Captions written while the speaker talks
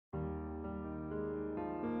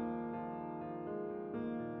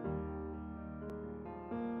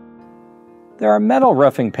There are metal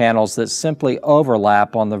roofing panels that simply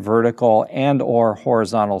overlap on the vertical and/or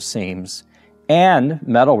horizontal seams, and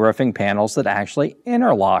metal roofing panels that actually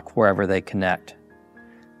interlock wherever they connect.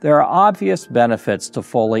 There are obvious benefits to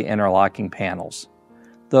fully interlocking panels.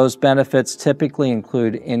 Those benefits typically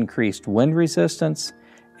include increased wind resistance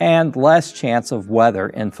and less chance of weather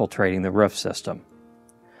infiltrating the roof system.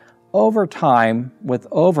 Over time, with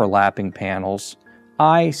overlapping panels,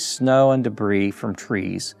 ice, snow, and debris from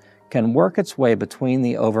trees can work its way between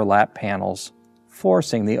the overlap panels,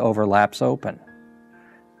 forcing the overlaps open.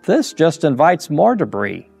 This just invites more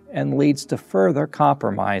debris and leads to further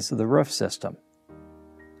compromise of the roof system.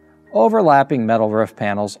 Overlapping metal roof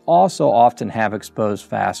panels also often have exposed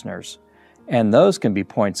fasteners, and those can be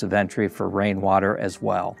points of entry for rainwater as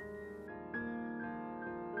well.